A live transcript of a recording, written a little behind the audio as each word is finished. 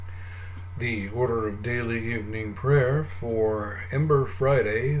The order of daily evening prayer for Ember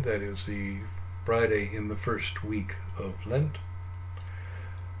Friday, that is the Friday in the first week of Lent.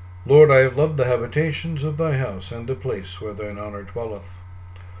 Lord, I have loved the habitations of thy house, and the place where thine honor dwelleth.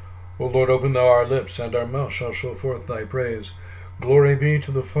 O Lord, open thou our lips, and our mouth shall show forth thy praise. Glory be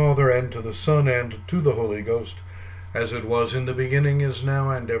to the Father, and to the Son, and to the Holy Ghost, as it was in the beginning, is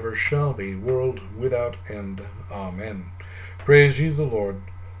now, and ever shall be, world without end. Amen. Praise ye the Lord.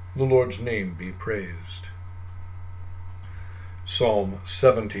 The Lord's name be praised. Psalm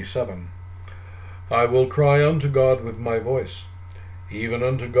 77. I will cry unto God with my voice. Even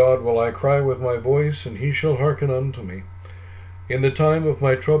unto God will I cry with my voice, and he shall hearken unto me. In the time of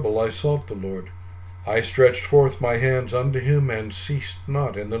my trouble I sought the Lord. I stretched forth my hands unto him, and ceased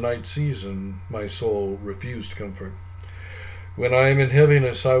not. In the night season my soul refused comfort. When I am in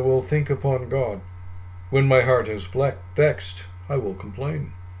heaviness I will think upon God. When my heart is vexed I will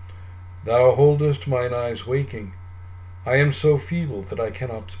complain. Thou holdest mine eyes waking. I am so feeble that I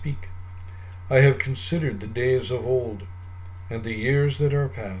cannot speak. I have considered the days of old, and the years that are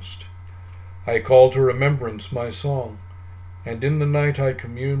past. I call to remembrance my song, and in the night I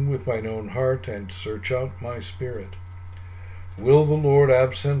commune with mine own heart, and search out my spirit. Will the Lord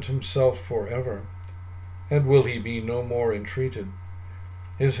absent himself forever? And will he be no more entreated?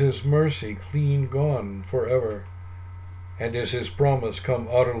 Is his mercy clean gone forever? And is his promise come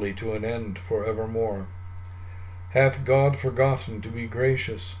utterly to an end for evermore? Hath God forgotten to be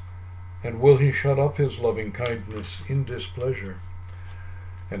gracious? And will he shut up his loving kindness in displeasure?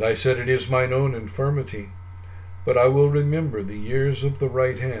 And I said, it is mine own infirmity, but I will remember the years of the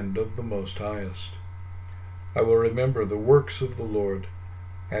right hand of the Most Highest. I will remember the works of the Lord,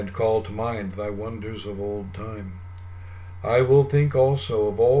 and call to mind thy wonders of old time. I will think also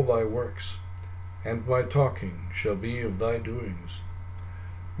of all thy works, and my talking shall be of thy doings.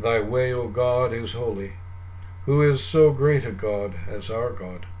 Thy way, O God, is holy. Who is so great a God as our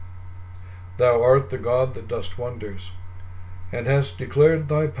God? Thou art the God that dost wonders, and hast declared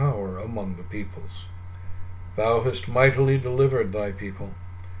thy power among the peoples. Thou hast mightily delivered thy people,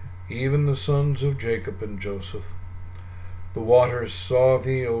 even the sons of Jacob and Joseph. The waters saw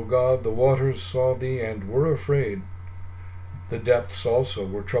thee, O God, the waters saw thee, and were afraid. The depths also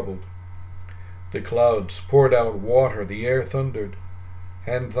were troubled. The clouds poured out water, the air thundered,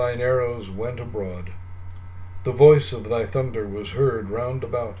 and thine arrows went abroad. The voice of thy thunder was heard round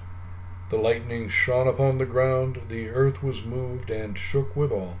about. The lightning shone upon the ground, the earth was moved and shook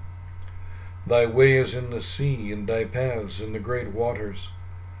withal. Thy way is in the sea, and thy paths in the great waters,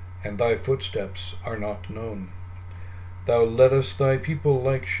 and thy footsteps are not known. Thou leddest thy people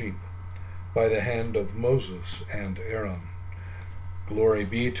like sheep, by the hand of Moses and Aaron. Glory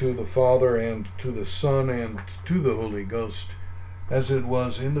be to the Father, and to the Son, and to the Holy Ghost, as it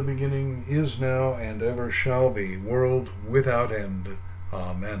was in the beginning, is now, and ever shall be, world without end.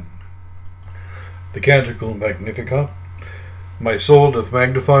 Amen. The Canticle Magnificat. My soul doth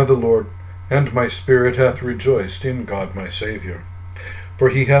magnify the Lord, and my spirit hath rejoiced in God my Saviour. For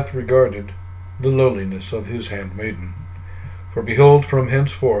he hath regarded the lowliness of his handmaiden. For behold, from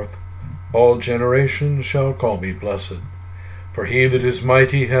henceforth all generations shall call me blessed. For he that is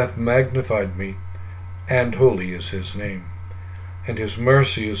mighty hath magnified me, and holy is his name. And his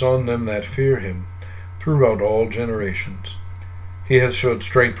mercy is on them that fear him throughout all generations. He hath showed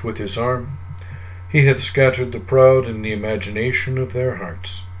strength with his arm. He hath scattered the proud in the imagination of their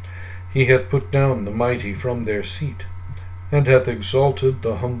hearts. He hath put down the mighty from their seat, and hath exalted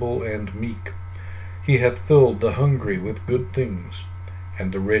the humble and meek. He hath filled the hungry with good things,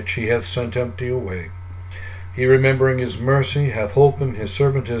 and the rich he hath sent empty away. He, remembering his mercy, hath holpen his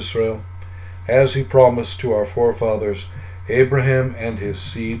servant Israel, as he promised to our forefathers, Abraham and his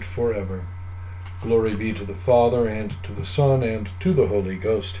seed forever. Glory be to the Father, and to the Son, and to the Holy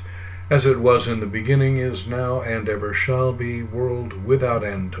Ghost, as it was in the beginning, is now, and ever shall be, world without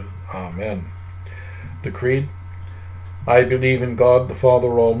end. Amen. The Creed. I believe in God the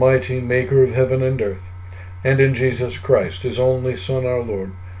Father Almighty, maker of heaven and earth, and in Jesus Christ, his only Son, our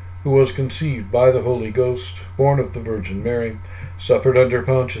Lord, who was conceived by the Holy Ghost, born of the Virgin Mary, suffered under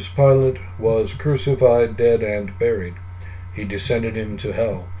Pontius Pilate, was crucified, dead, and buried. He descended into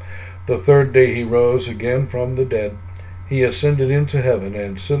hell. The third day he rose again from the dead. He ascended into heaven,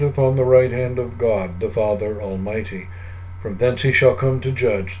 and sitteth on the right hand of God the Father Almighty. From thence he shall come to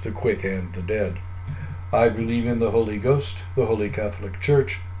judge the quick and the dead. I believe in the Holy Ghost, the Holy Catholic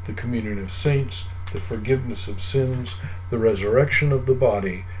Church, the communion of saints, the forgiveness of sins, the resurrection of the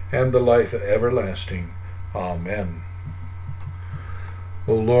body, and the life everlasting. Amen.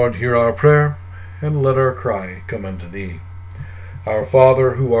 O Lord, hear our prayer, and let our cry come unto thee. Our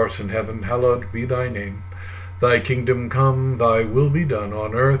Father, who art in heaven, hallowed be thy name. Thy kingdom come, thy will be done,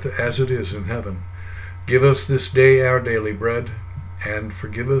 on earth as it is in heaven. Give us this day our daily bread, and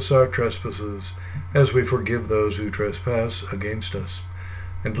forgive us our trespasses, as we forgive those who trespass against us.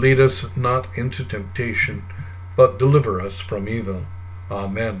 And lead us not into temptation, but deliver us from evil.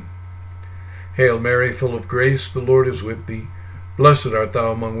 Amen. Hail Mary, full of grace, the Lord is with thee. Blessed art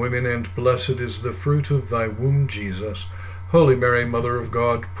thou among women, and blessed is the fruit of thy womb, Jesus. Holy Mary, Mother of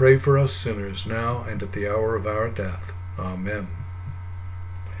God, pray for us sinners, now and at the hour of our death. Amen.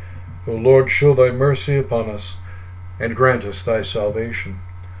 O Lord, show thy mercy upon us, and grant us thy salvation.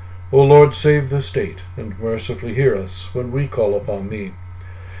 O Lord, save the state, and mercifully hear us when we call upon thee.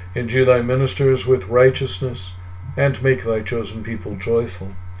 Endue thy ministers with righteousness, and make thy chosen people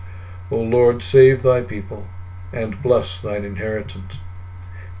joyful. O Lord, save thy people, and bless thine inheritance.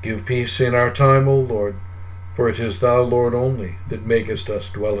 Give peace in our time, O Lord, for it is thou, Lord, only, that makest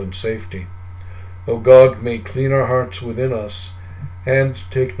us dwell in safety. O God, make clean our hearts within us, and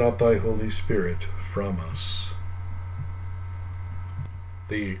take not thy Holy Spirit from us.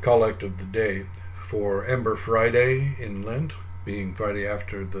 The collect of the day for Ember Friday in Lent, being Friday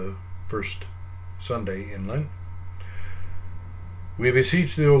after the first Sunday in Lent. We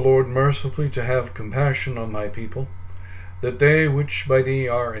beseech thee, O Lord, mercifully to have compassion on thy people, that they which by thee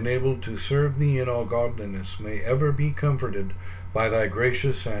are enabled to serve thee in all godliness may ever be comforted by thy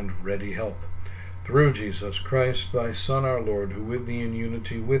gracious and ready help. Through Jesus Christ, thy Son, our Lord, who with thee in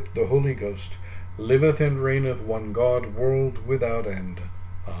unity with the Holy Ghost liveth and reigneth one God, world without end.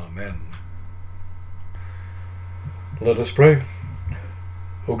 Amen. Let us pray.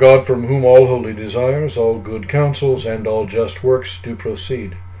 O God, from whom all holy desires, all good counsels, and all just works do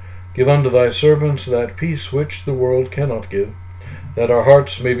proceed, give unto thy servants that peace which the world cannot give, that our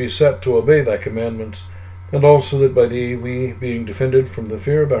hearts may be set to obey thy commandments, and also that by thee we, being defended from the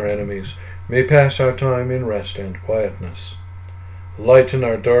fear of our enemies, may pass our time in rest and quietness. Lighten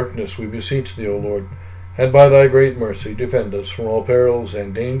our darkness, we beseech thee, O Lord, and by thy great mercy defend us from all perils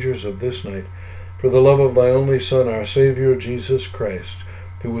and dangers of this night, for the love of thy only Son, our Saviour, Jesus Christ,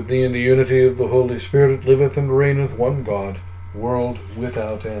 who with thee in the unity of the Holy Spirit liveth and reigneth one God, world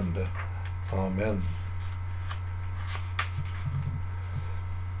without end. Amen.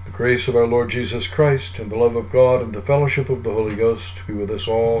 The grace of our Lord Jesus Christ, and the love of God, and the fellowship of the Holy Ghost be with us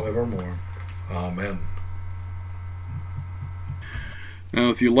all evermore. Amen. Now,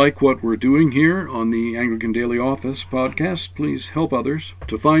 if you like what we're doing here on the Anglican Daily Office podcast, please help others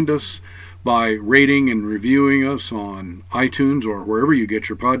to find us by rating and reviewing us on iTunes or wherever you get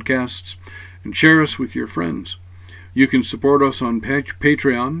your podcasts, and share us with your friends. You can support us on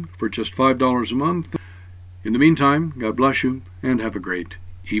Patreon for just $5 a month. In the meantime, God bless you, and have a great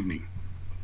evening.